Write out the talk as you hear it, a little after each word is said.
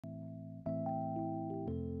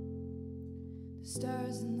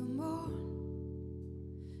Stars in the moon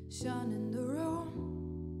shone in the room,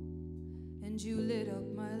 and you lit up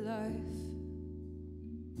my life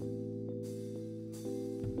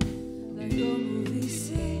like a movie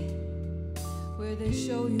scene where they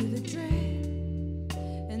show you the dream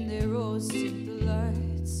and they roasted the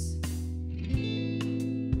lights.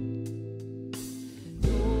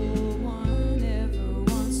 No one ever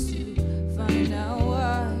wants to find out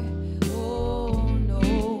why.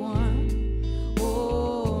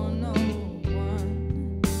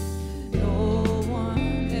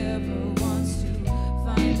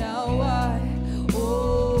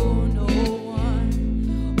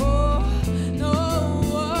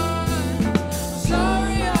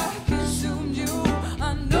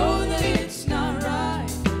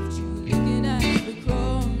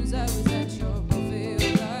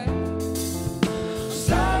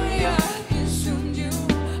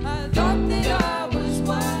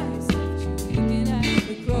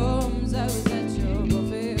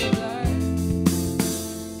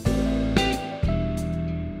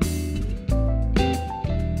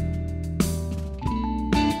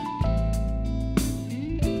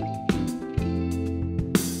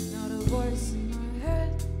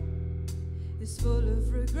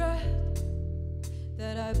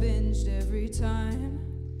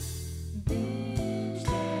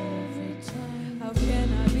 How can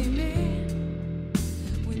I be me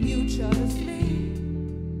when you try to flee,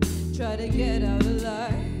 try to get out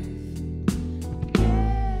alive?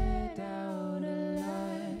 Get out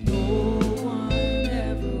alive. No one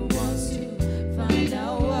ever wants to find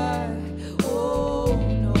out why. Oh,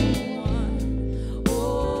 no one.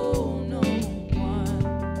 Oh, no one.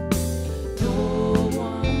 No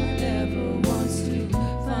one ever wants to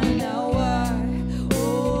find out why.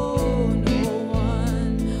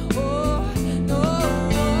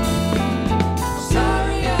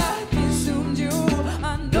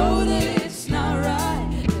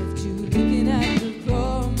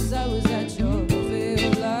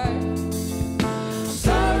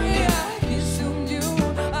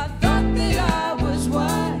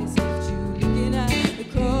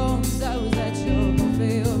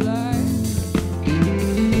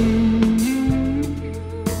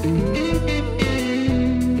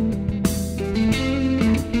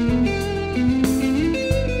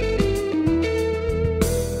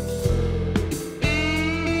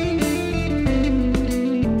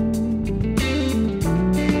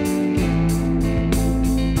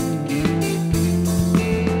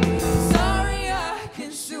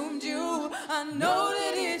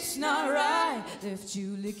 Left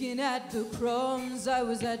you licking at the crumbs. I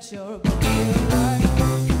was at your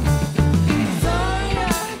buffet.